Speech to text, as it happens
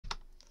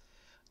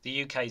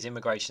The UK's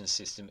immigration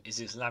system is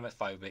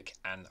Islamophobic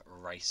and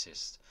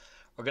racist.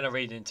 We're going to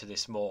read into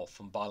this more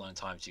from Byline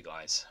Times, you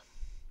guys.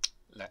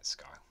 Let's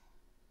go.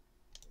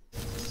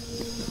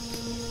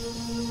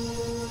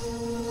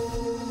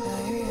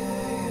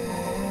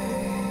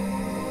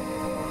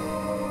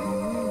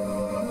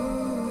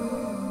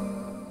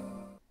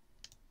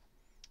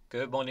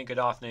 Good morning, good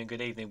afternoon,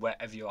 good evening,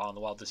 wherever you are in the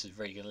world. This is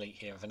Reganelite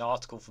here with an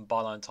article from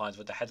Byline Times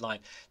with the headline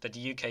that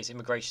the UK's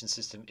immigration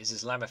system is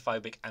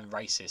Islamophobic and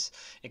racist.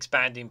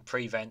 Expanding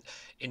Prevent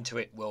into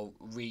it will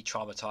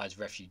re-traumatise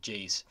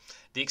refugees.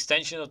 The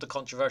extension of the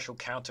controversial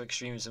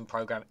counter-extremism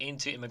programme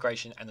into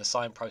immigration and the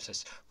asylum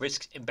process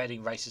risks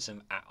embedding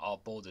racism at our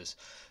borders.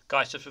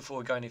 Guys, just before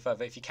we go any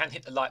further, if you can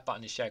hit the like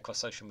button and share across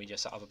social media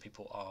so other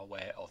people are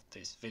aware of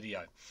this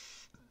video.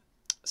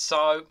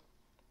 So,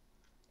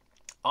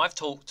 I've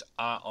talked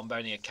on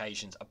many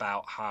occasions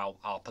about how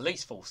our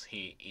police force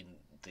here in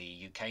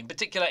the UK, in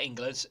particular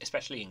England,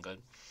 especially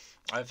England,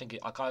 I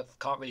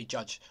can't really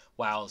judge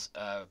Wales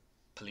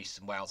police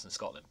in Wales and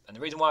Scotland. And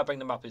the reason why I bring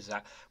them up is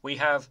that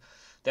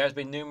there's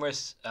been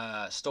numerous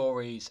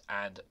stories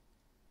and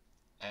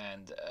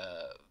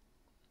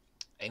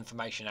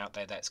information out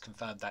there that's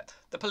confirmed that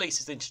the police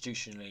is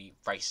institutionally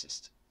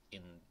racist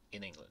in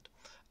England.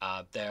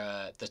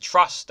 The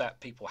trust that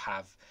people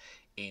have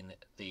in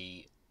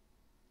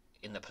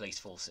the police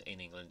force in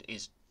England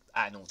is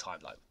at an all-time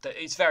low.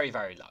 It's very,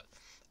 very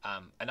low.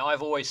 And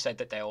I've always said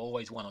that there are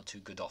always one or two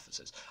good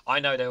officers.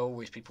 I know there are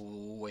always people who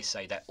will always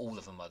say that all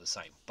of them are the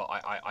same, but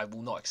I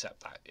will not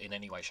accept that in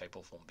any way, shape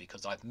or form,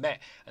 because I've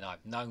met and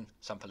I've known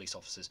some police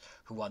officers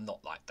who are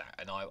not like that,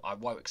 and I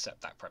won't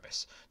accept that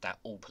premise that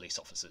all police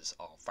officers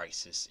are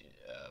racist,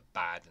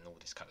 bad, and all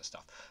this kind of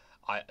stuff.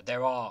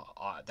 There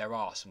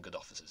are some good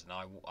officers, and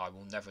I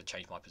will never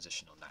change my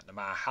position on that, no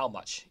matter how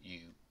much you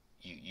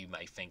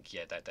may think,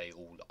 that they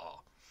all are.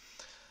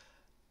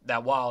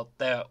 Now, while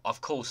there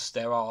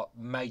are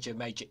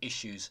major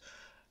issues,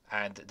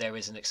 and there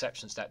is an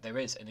exception that there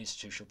is an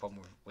institutional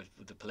problem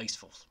with the police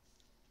force,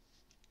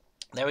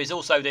 there is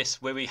also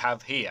this where we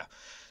have here.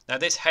 Now,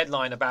 this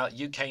headline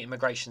about UK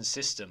immigration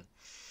system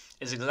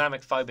is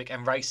Islamophobic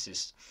and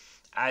racist,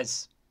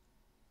 as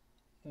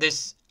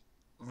this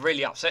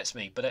really upsets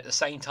me, but at the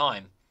same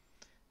time,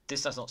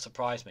 this does not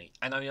surprise me.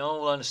 And in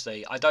all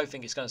honesty, I don't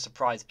think it's going to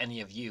surprise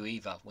any of you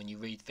either when you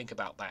think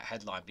about that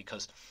headline,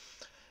 because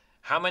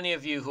how many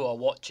of you who are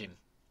watching,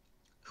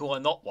 who are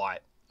not white,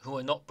 who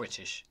are not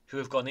British, who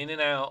have gone in and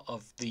out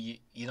of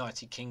the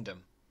United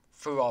Kingdom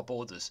through our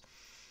borders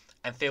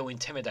and feel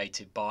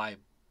intimidated by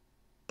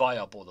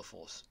our border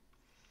force?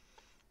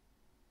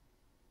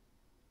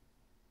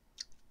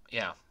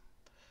 Yeah.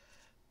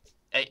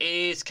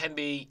 Can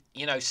be,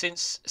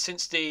 since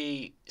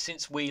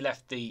we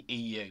left the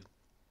EU,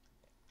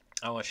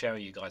 I want to share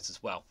with you guys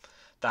as well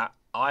that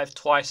I've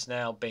twice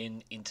now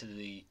been into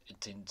the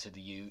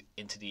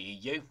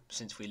EU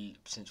since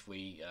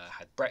we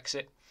had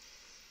Brexit,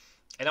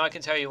 and I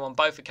can tell you on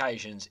both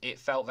occasions it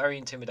felt very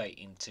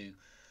intimidating to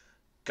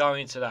go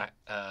into that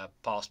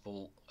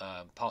passport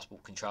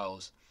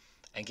controls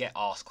and get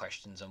asked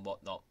questions and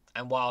whatnot.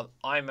 And while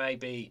I may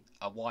be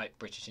a white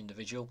British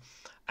individual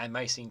and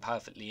may seem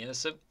perfectly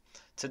innocent,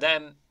 to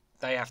them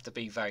they have to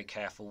be very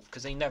careful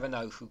because they never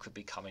know who could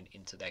be coming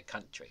into their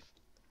country.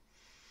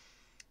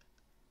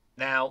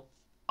 Now,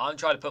 I'm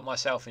trying to put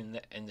myself in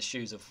the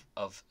shoes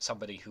of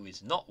somebody who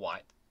is not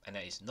white and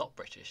that is not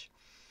British,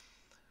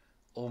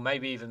 or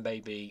maybe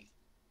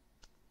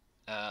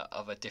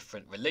of a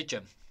different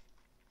religion,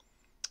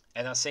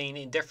 and are seen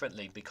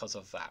indifferently because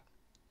of that.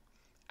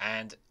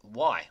 And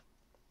why?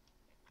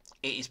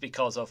 It is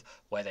because of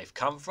where they've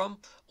come from,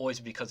 or is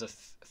it because of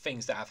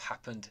things that have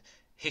happened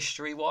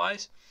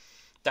history-wise,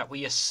 that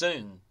we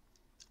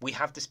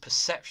have this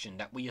perception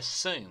that we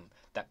assume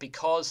that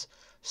because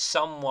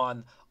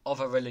someone of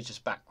a religious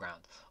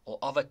background or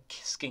of a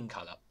skin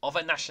colour, of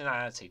a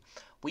nationality,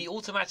 we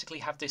automatically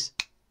have this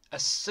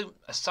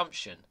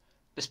assumption,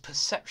 this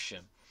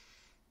perception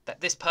that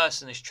this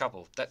person is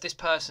trouble, that this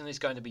person is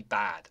going to be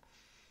bad.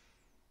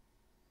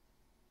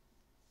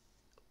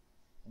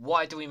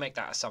 Why do we make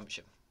that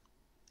assumption?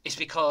 It's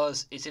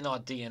because it's in our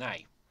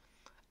DNA,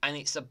 and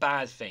it's a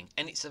bad thing,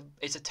 and it's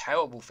a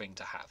terrible thing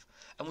to have,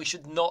 and we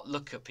should not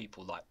look at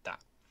people like that.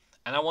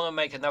 And I want to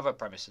make another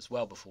premise as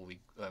well before we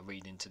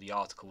read into the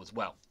article as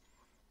well.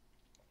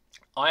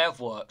 I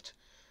have worked,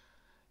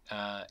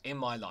 in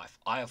my life,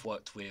 I have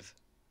worked with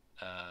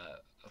a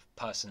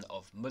person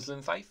of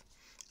Muslim faith.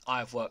 I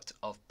have worked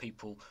with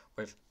people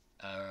with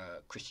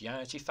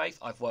Christianity faith.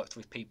 I've worked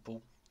with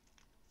people,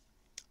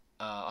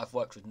 I've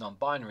worked with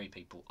non-binary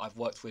people. I've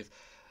worked with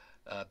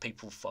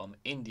people from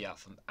India,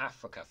 from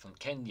Africa, from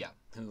Kenya,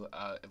 who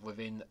are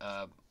within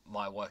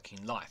my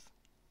working life.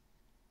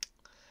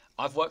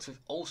 I've worked with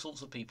all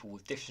sorts of people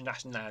with different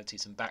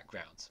nationalities and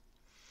backgrounds.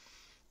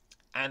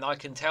 And I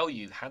can tell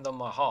you, hand on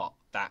my heart,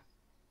 that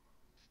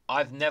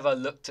I've never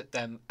looked at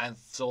them and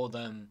saw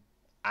them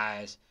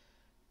as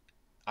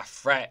a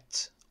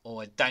threat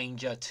or a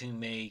danger to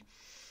me.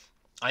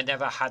 I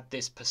never had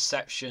this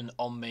perception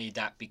on me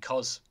that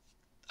because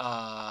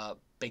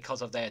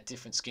because of their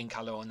different skin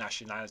color or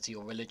nationality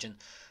or religion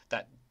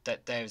that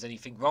there's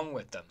anything wrong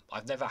with them.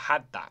 I've never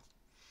had that.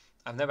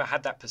 I've never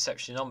had that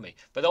perception on me.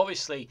 But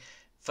obviously,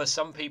 for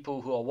some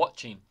people who are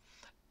watching,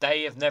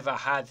 they have never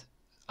had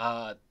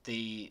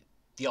the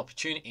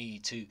opportunity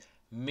to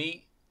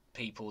meet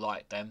people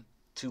like them,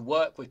 to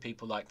work with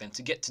people like them,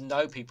 to get to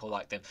know people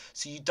like them.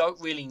 So you don't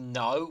really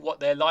know what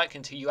they're like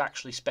until you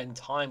actually spend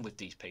time with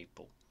these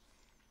people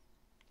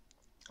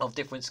of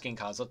different skin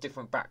colors, of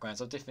different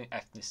backgrounds, of different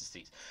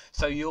ethnicities.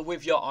 So you're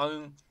with your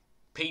own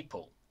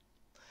people.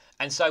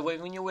 And so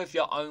when you're with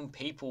your own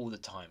people all the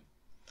time,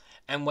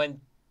 and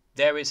when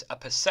there is a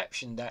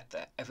perception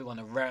that everyone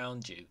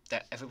around you,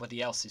 that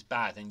everybody else is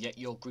bad, and yet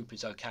your group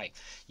is okay,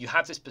 you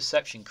have this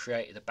perception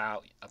created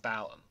about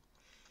them.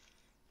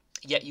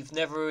 Yet you've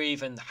never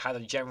even had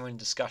a genuine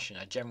discussion,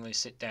 a genuine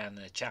sit down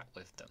and a chat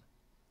with them.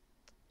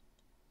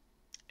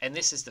 And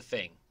this is the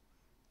thing,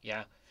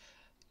 yeah.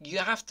 You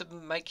have to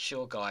make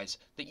sure, guys,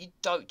 that you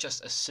don't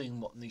just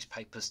assume what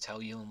newspapers tell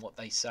you and what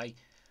they say,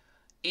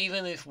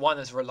 even if one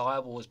as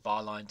reliable as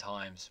Barline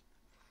Times.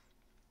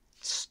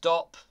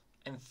 Stop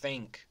and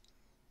think.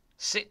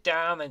 Sit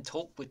down and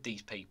talk with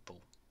these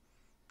people,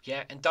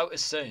 yeah, and don't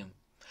assume.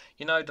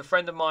 You know, the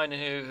friend of mine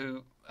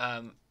who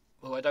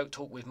I don't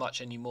talk with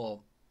much anymore,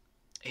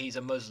 he's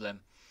a Muslim.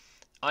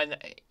 I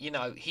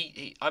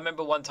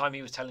remember one time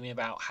he was telling me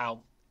about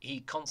how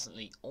he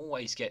constantly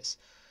always gets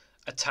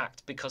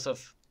attacked because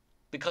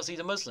he's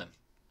a Muslim.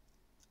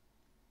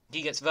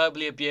 He gets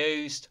verbally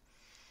abused.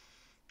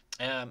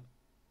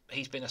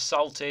 He's been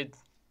assaulted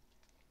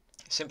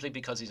simply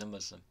because he's a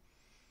Muslim.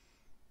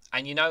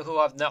 And you know who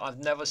I've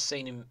never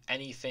seen him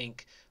anything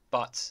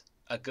but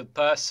a good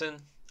person,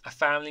 a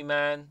family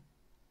man,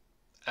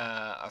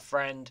 a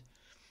friend,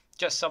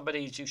 just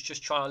somebody who's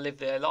just trying to live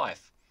their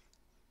life.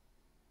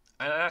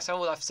 And that's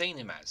all I've seen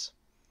him as.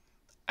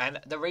 And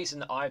the reason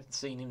that I've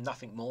seen him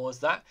nothing more as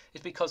that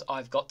is because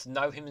I've got to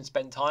know him and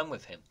spend time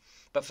with him.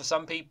 But for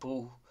some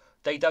people,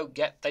 they don't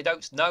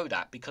know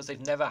that because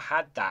they've never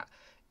had that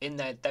in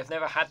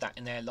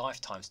their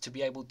lifetimes, to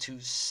be able to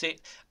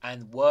sit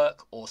and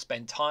work or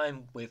spend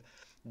time with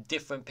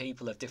different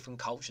people of different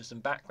cultures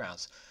and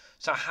backgrounds.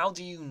 So how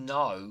do you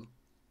know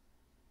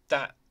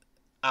that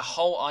a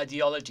whole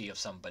ideology of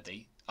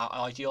somebody,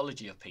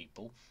 ideology of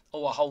people,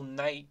 or a whole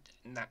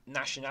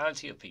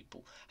nationality of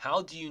people,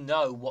 how do you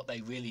know what they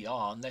really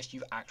are unless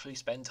you actually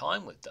spend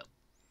time with them?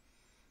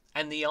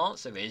 And the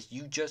answer is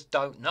you just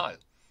don't know,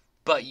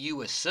 but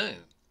you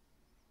assume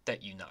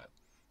that you know.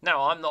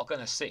 Now, I'm not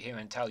going to sit here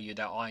and tell you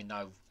that I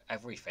know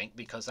everything,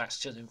 because that's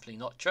just simply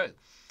not true.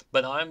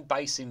 But I'm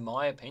basing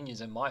my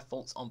opinions and my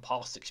thoughts on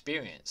past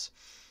experience.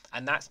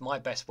 And that's my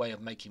best way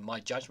of making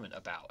my judgment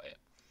about it.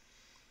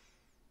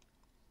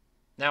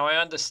 Now, I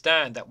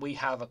understand that we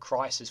have a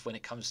crisis when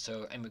it comes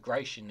to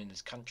immigration in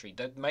this country.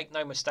 Don't make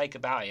no mistake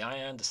about it. I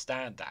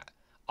understand that.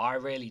 I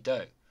really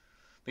do.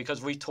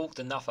 Because we talked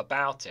enough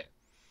about it.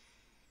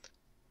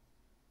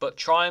 But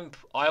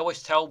I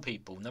always tell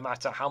people, no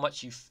matter how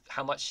much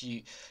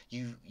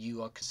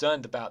you are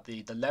concerned about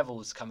the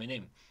levels coming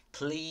in,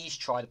 please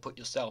try to put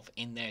yourself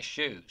in their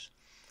shoes.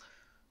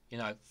 You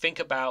know, think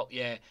about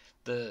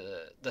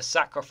the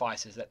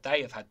sacrifices that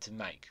they have had to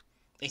make.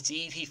 It's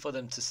easy for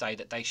them to say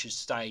that they should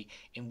stay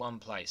in one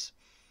place.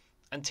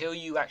 Until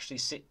you actually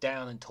sit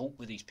down and talk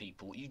with these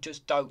people, you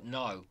just don't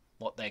know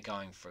what they're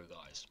going through,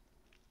 guys.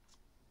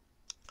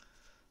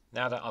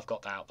 Now that I've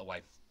got that out of the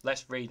way,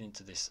 let's read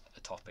into this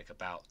topic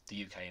about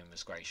the UK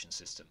immigration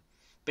system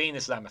being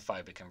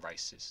Islamophobic and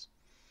racist.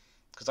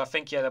 Because I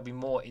think, there'll be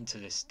more into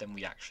this than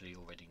we actually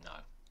already know.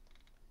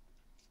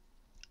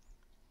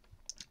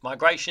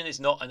 Migration is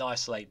not an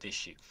isolated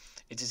issue.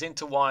 It is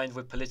intertwined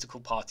with political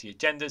party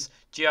agendas,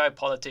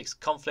 geopolitics,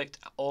 conflict,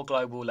 or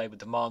global labour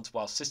demands,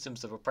 while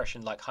systems of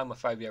oppression like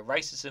homophobia,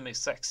 racism, and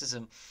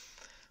sexism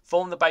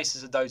form the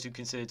basis of those who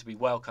consider to be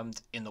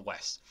welcomed in the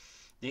West.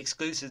 The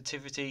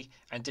exclusivity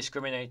and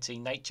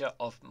discriminating nature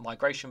of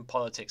migration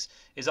politics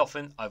is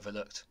often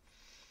overlooked.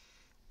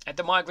 At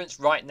the Migrants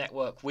Rights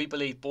Network, we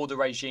believe border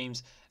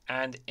regimes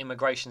and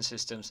immigration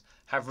systems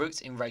have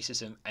roots in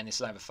racism and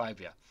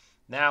Islamophobia.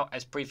 Now,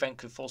 as Prevent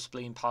could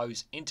forcibly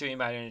impose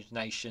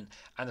inter-imagination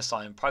and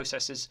asylum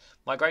processes,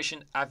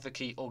 migration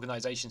advocacy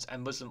organisations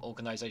and Muslim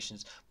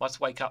organisations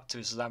must wake up to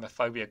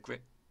Islamophobia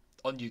grip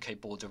on UK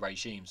border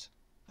regimes.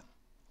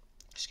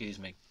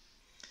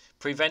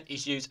 Prevent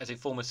is used as a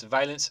form of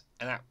surveillance,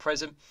 and at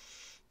present,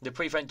 the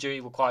Prevent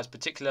duty requires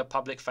particular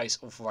public-face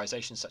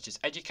authorisations such as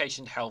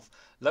education, health,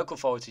 local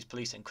authorities,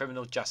 police and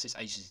criminal justice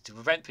agencies to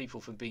prevent people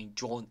from being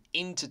drawn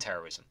into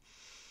terrorism.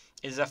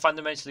 It is a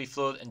fundamentally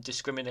flawed and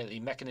discriminatory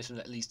mechanism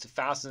that leads to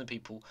thousands of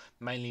people,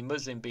 mainly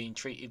Muslim, being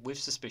treated with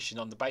suspicion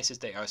on the basis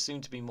they are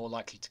assumed to be more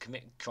likely to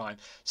commit crime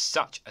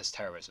such as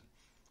terrorism.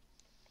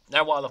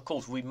 Now, while of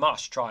course we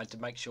must try to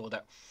make sure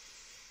that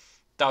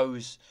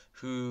those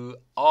who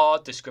are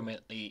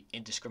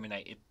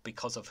discriminated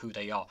because of who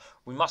they are,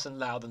 we mustn't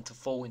allow them to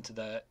fall into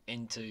the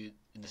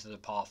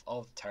path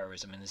of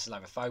terrorism and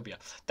Islamophobia.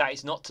 That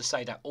is not to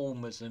say that all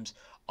Muslims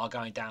are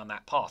going down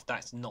that path.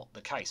 That's not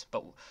the case.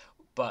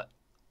 But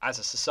as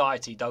a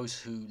society, those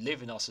who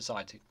live in our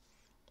society,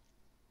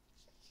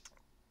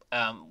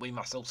 we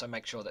must also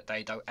make sure that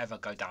they don't ever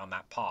go down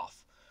that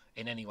path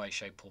in any way,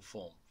 shape, or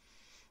form.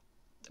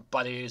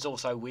 But it is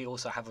also, we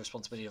also have a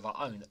responsibility of our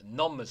own,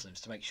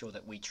 non-Muslims, to make sure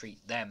that we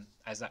treat them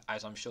as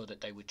I'm sure that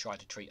they would try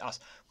to treat us,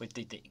 with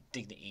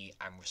dignity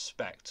and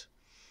respect.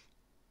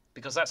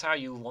 Because that's how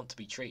you want to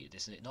be treated,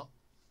 isn't it not?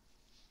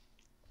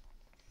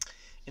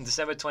 In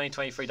December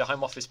 2023, the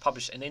Home Office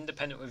published an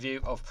independent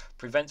review of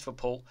Prevent's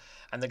report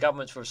and the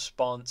government's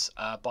response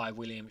by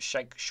William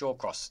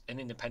Shawcross, an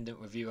independent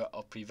reviewer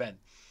of Prevent,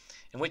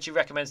 in which he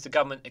recommends the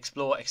government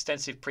explore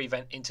extensive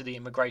Prevent into the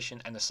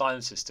immigration and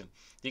asylum system,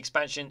 the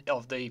expansion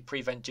of the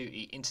Prevent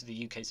duty into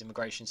the UK's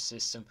immigration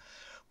system,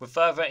 with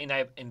further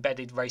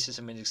embedded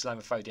racism and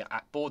Islamophobia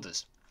at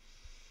borders.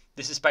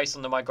 This is based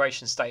on the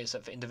migration status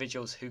of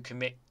individuals who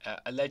commit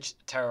alleged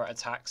terror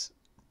attacks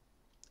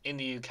in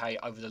the UK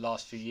over the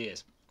last few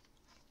years.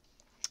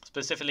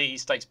 Specifically, he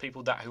states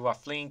people who are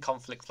fleeing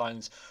conflict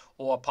zones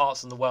or are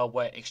parts of the world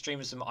where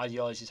extremism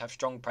ideologies have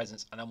strong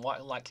presence and are more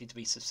likely to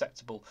be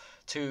susceptible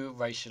to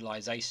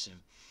racialisation,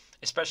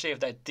 especially if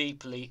they're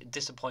deeply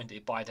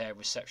disappointed by their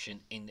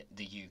reception in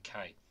the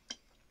UK.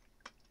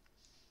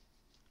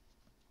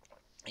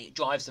 It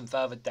drives them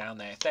further down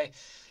there.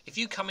 If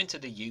you come into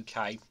the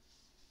UK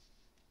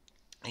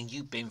and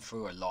you've been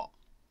through a lot,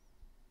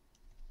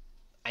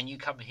 and you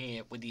come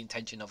here with the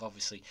intention of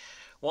obviously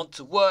want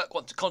to work,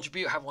 want to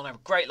contribute, want to have a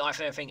great life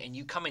and everything, and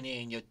you come in here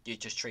and you're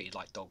just treated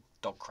like dog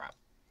crap.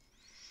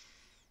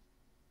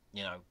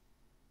 You know,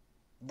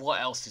 what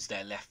else is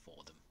there left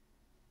for them?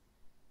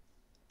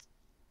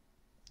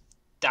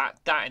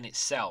 That in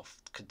itself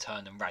could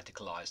turn and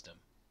radicalise them.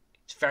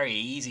 It's very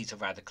easy to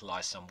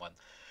radicalise someone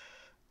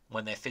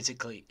when they're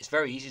physically. It's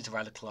very easy to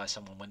radicalise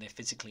someone when they're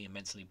physically and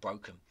mentally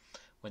broken,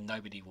 when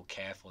nobody will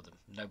care for them,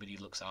 nobody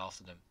looks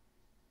after them.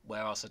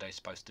 Where else are they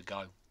supposed to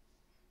go?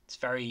 It's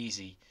very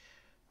easy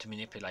to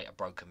manipulate a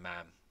broken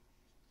man.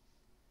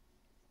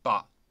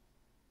 But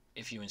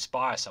if you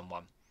inspire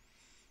someone,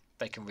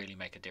 they can really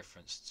make a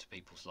difference to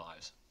people's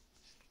lives.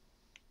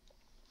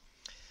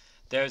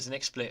 There is an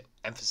explicit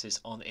emphasis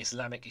on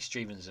Islamic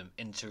extremism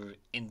in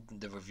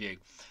the review,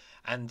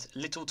 and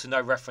little to no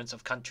reference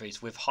of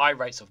countries with high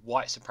rates of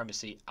white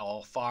supremacy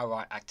or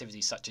far-right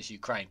activities such as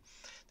Ukraine.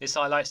 This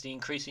highlights the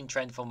increasing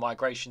trend for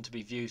migration to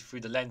be viewed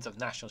through the lens of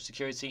national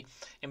security,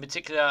 in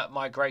particular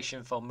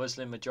migration from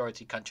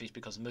Muslim-majority countries,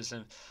 because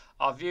Muslims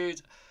are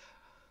viewed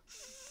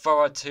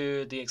forward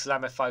to the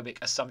Islamophobic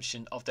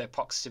assumption of their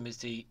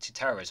proximity to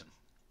terrorism.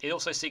 It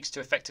also seeks to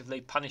effectively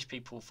punish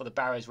people for the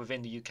barriers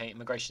within the UK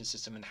immigration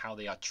system and how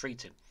they are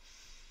treated.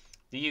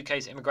 The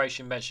UK's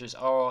immigration measures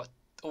are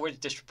already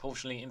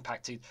disproportionately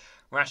impacted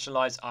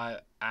racialised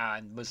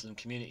and Muslim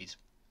communities.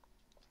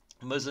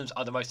 Muslims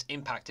are the most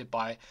impacted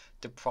by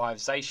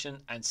deprivation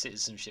and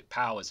citizenship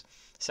powers.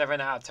 7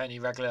 out of 10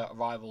 irregular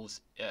arrivals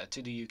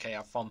to the UK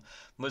are from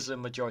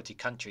Muslim-majority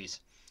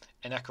countries,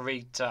 and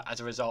occurred as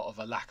a result of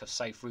a lack of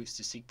safe routes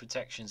to seek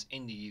protections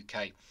in the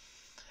UK.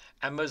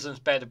 And Muslims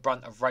bear the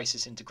brunt of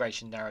racist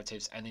integration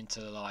narratives and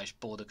internalized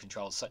border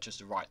controls such as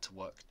the right to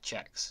work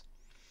checks.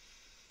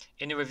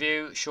 In the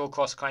review,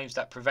 Shawcross claims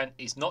that Prevent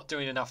is not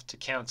doing enough to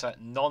counter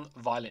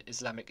non-violent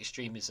Islamic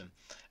extremism,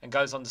 and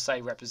goes on to say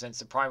it represents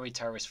the primary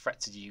terrorist threat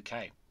to the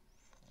UK.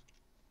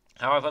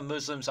 However,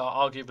 Muslims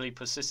are arguably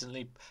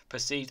persistently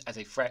perceived as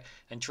a threat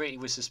and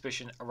treated with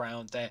suspicion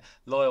around their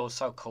loyal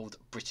so-called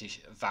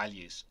British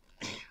values.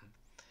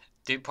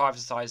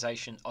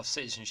 Deprivatisation of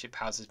citizenship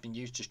has been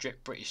used to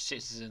strip British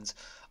citizens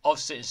of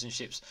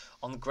citizenships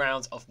on the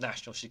grounds of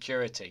national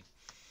security.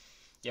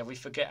 Yeah, we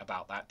forget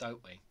about that,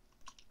 don't we?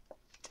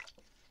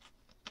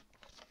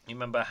 You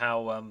remember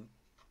how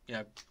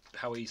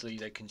how easily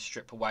they can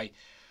strip away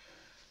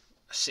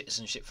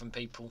citizenship from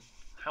people?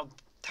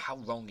 How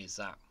wrong is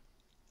that?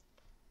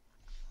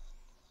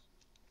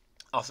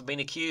 After being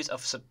accused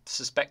of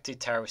suspected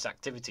terrorist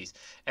activities,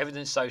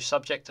 evidence shows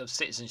subject of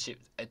citizenship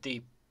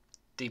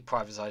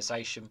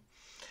deprivatisation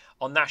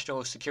on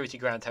national security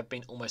grounds have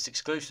been almost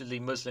exclusively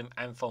Muslim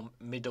and from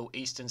Middle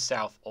Eastern,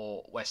 South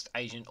or West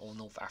Asian or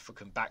North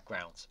African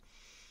backgrounds.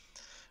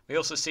 We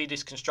also see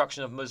this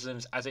construction of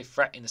Muslims as a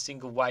threat in a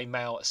single way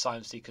male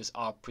asylum seekers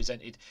are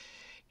presented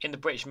in the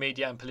British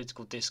media and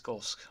political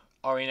discourse,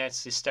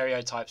 oriented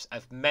stereotypes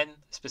of men,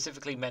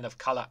 specifically men of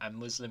colour and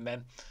Muslim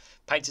men,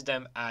 painted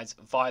them as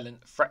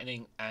violent,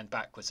 threatening and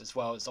backwards, as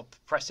well as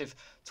oppressive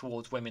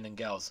towards women and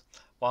girls,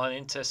 while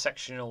an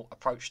intersectional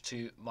approach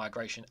to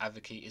migration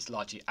advocacy is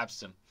largely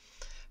absent.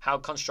 How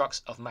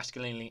constructs of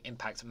masculinity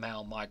impact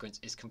male migrants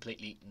is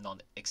completely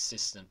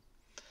non-existent.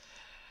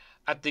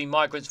 At the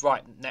Migrants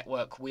Rights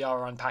Network, we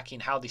are unpacking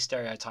how these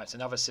stereotypes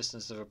and other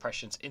systems of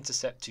oppression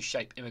intercept to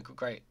shape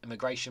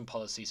immigration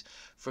policies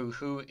through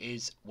Who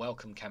is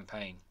Welcome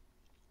campaign.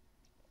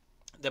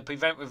 The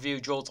Prevent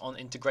review draws on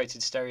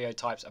integrated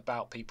stereotypes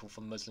about people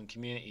from Muslim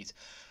communities.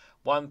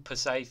 One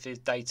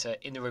pervasive data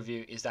in the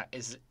review is that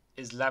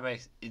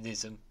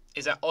Islamism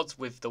is at odds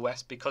with the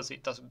West because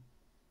it doesn't,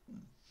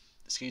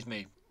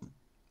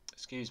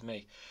 excuse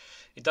me.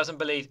 It doesn't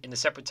believe in the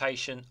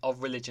separation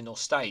of religion or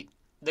state,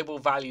 liberal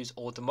values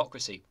or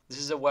democracy. This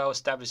is a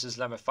well-established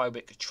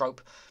Islamophobic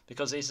trope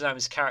because Islam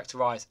is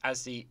characterized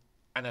as the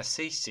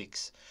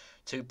antithesis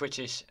to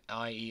British,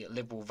 i.e.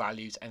 liberal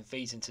values, and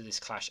feeds into this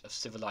clash of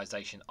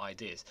civilization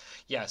ideas.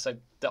 Yeah, so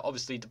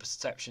obviously the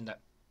perception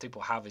that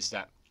people have is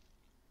that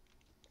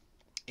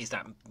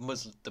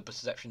the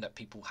perception that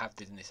people have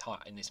in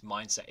this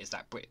mindset is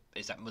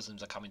that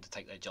Muslims are coming to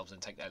take their jobs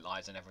and take their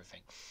lives and everything.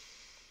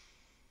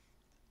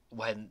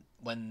 When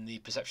the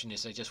perception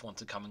is they just want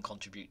to come and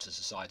contribute to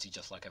society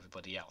just like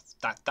everybody else.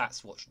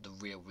 That's what the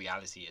real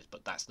reality is,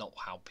 but that's not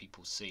how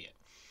people see it.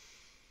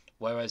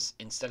 Whereas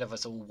instead of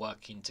us all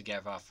working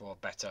together for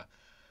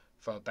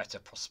a better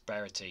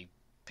prosperity,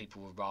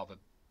 people would rather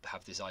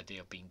have this idea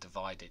of being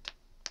divided,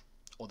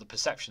 or the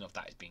perception of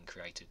that is being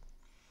created.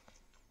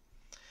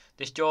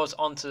 This draws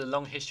on to the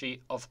long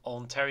history of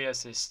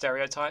Ontario's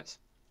stereotypes,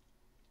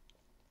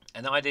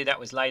 an idea that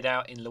was laid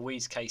out in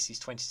Louise Casey's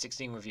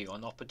 2016 review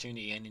on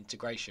opportunity and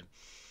integration,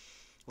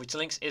 which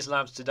links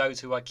Islam to those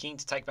who are keen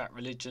to take back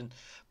religion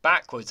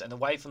backwards and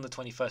away from the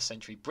 21st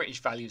century British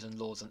values and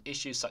laws on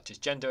issues such as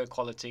gender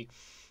equality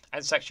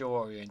and sexual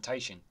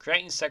orientation,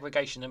 creating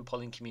segregation and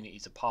pulling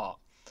communities apart.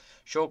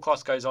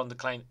 Shawcross goes on to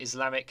claim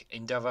Islamic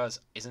endeavours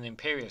is an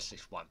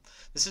imperialist one.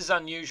 This is an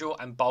unusual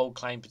and bold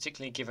claim,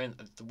 particularly given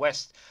the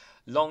West's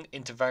long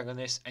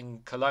interventionist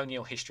and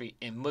colonial history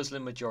in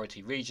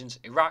Muslim-majority regions.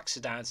 Iraq,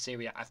 Sudan,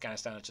 Syria,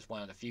 Afghanistan are just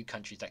one of the few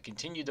countries that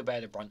continue to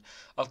bear the brunt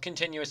of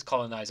continuous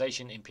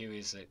colonisation,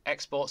 imperialist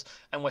exports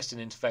and Western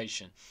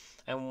intervention.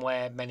 And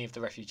where many of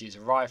the refugees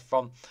arrive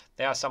from,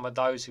 they are some of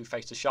those who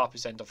face the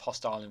sharpest end of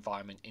hostile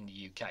environment in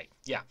the UK.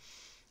 Yeah.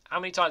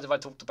 How many times have I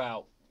talked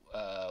about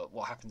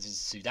what happens in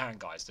Sudan,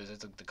 guys? There's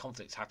the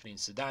conflicts happening in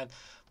Sudan.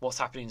 What's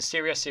happening in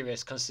Syria? Syria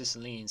is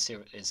consistently in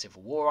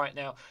civil war right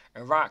now.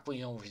 Iraq,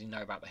 we already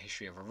know about the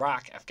history of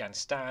Iraq.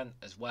 Afghanistan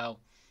as well.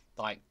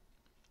 Like,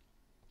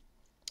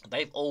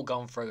 they've all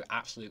gone through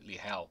absolutely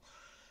hell.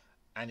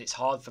 And it's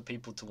hard for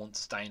people to want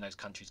to stay in those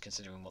countries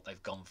considering what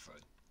they've gone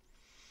through.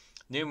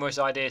 Numerous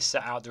ideas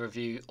set out the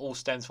review all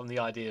stems from the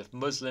idea of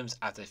Muslims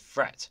as a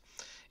threat.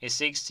 It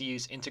seeks to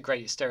use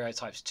integrated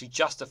stereotypes to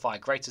justify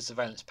greater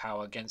surveillance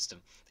power against them.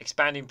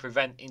 Expanding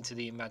prevent into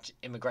the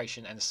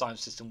immigration and asylum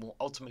system will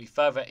ultimately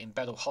further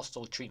embed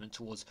hostile treatment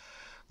towards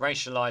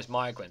racialized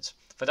migrants.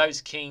 For those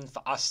keen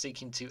for us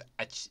seeking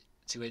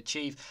to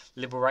achieve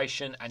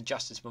liberation and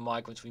justice for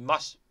migrants, we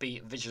must be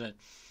vigilant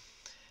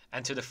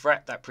and to the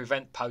threat that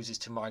prevent poses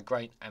to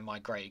migrate and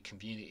migrated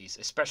communities,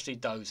 especially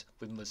those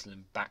with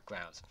Muslim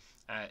backgrounds.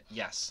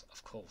 Yes,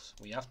 of course,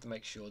 we have to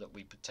make sure that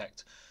we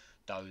protect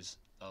those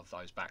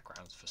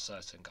backgrounds for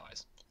certain,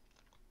 guys.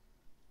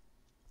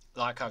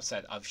 Like I've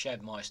said, I've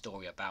shared my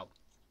story about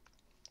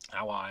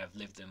how I have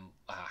lived and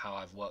how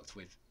I've worked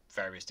with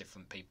various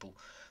different people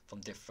from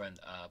different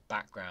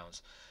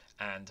backgrounds,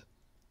 and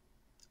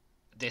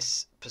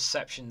this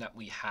perception that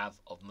we have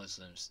of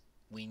Muslims,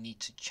 we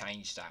need to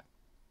change that.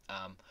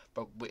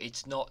 But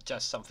it's not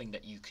just something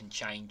that you can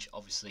change,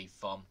 obviously,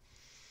 from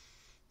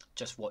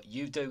just what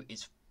you do.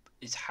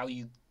 It's how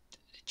you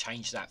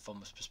change that from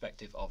a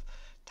perspective of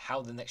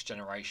how the next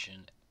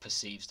generation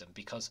perceives them,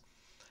 because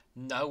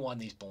no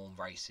one is born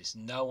racist,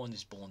 no one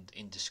is born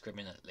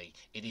indiscriminately.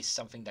 It is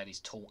something that is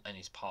taught and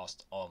is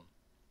passed on.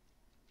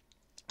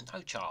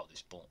 No child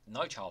is born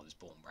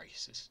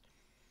racist.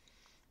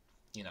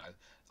 You know,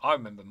 I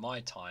remember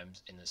my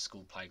times in the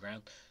school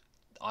playground.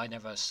 I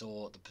never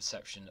saw the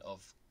perception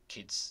of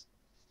kids,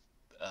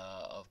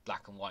 of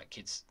black and white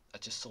kids. I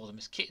just saw them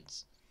as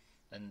kids,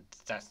 and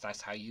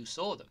that's how you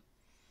saw them.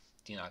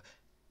 You know,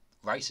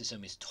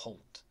 racism is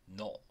taught,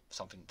 not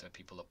something that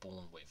people are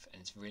born with,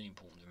 and it's really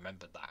important to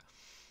remember that.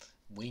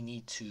 We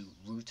need to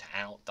root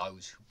out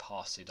those who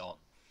pass it on.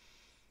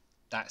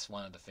 That's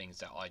one of the things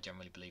that I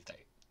generally believe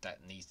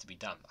that needs to be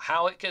done.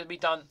 How it can be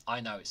done,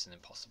 I know it's an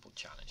impossible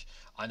challenge.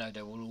 I know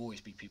there will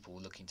always be people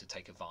looking to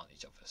take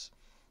advantage of us.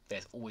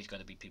 There's always going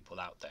to be people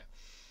out there.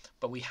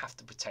 But we have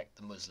to protect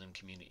the Muslim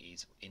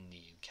communities in the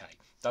UK.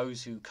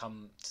 Those who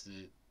come to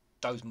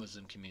those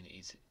Muslim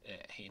communities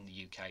in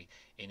the UK,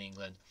 in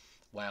England,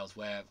 Wales,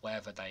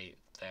 wherever they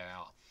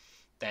are,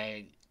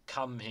 they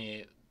come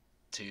here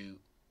to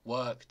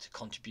work, to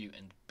contribute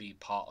and be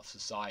part of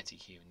society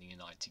here in the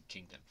United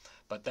Kingdom.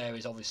 But there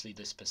is obviously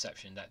this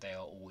perception that they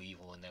are all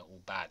evil and they're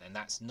all bad, and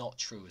that's not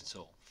true at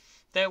all.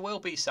 There will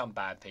be some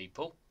bad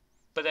people,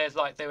 but there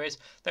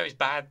is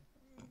bad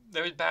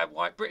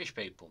white British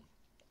people.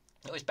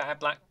 There is bad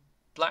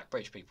black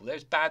British people.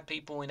 There's bad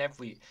people in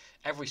every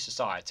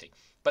society.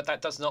 But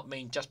that does not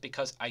mean just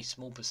because a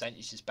small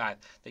percentage is bad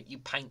that you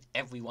paint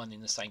everyone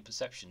in the same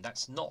perception.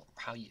 That's not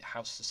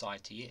how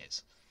society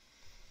is.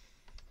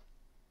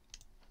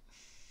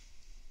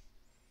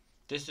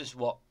 This is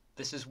what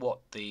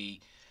the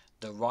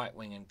right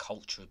wing and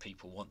culture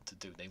people want to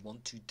do. They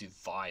want to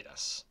divide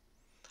us.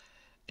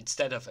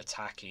 Instead of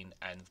attacking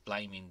and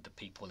blaming the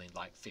people in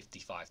like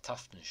 55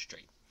 Tufton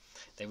Street,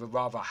 they would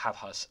rather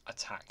have us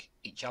attack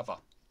each other.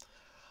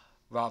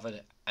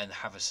 and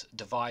have us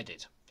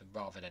divided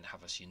rather than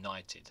have us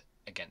united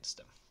against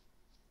them.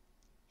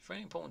 It's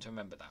really important to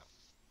remember that.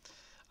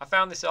 I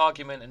found this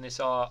argument and this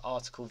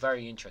article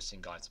very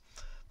interesting, guys.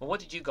 Well, what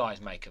did you guys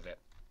make of it?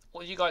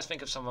 What do you guys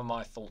think of some of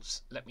my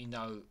thoughts? Let me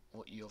know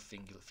what your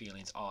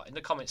feelings are in the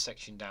comments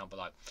section down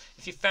below.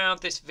 If you found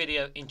this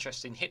video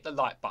interesting, hit the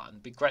like button.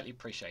 It'd be greatly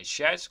appreciated.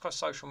 Share this across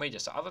social media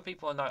so other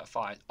people are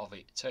notified of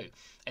it too.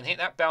 And hit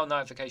that bell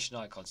notification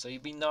icon so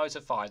you'll be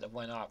notified of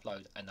when I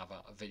upload another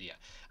video.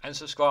 And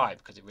subscribe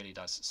because it really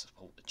does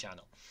support the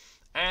channel.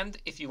 And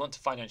if you want to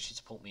financially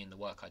support me in the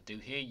work I do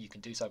here, you can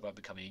do so by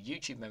becoming a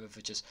YouTube member for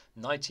just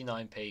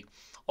 99p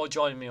or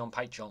joining me on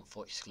Patreon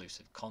for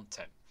exclusive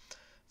content.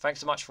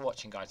 Thanks so much for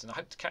watching, guys, and I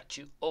hope to catch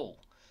you all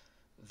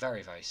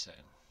very, very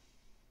soon.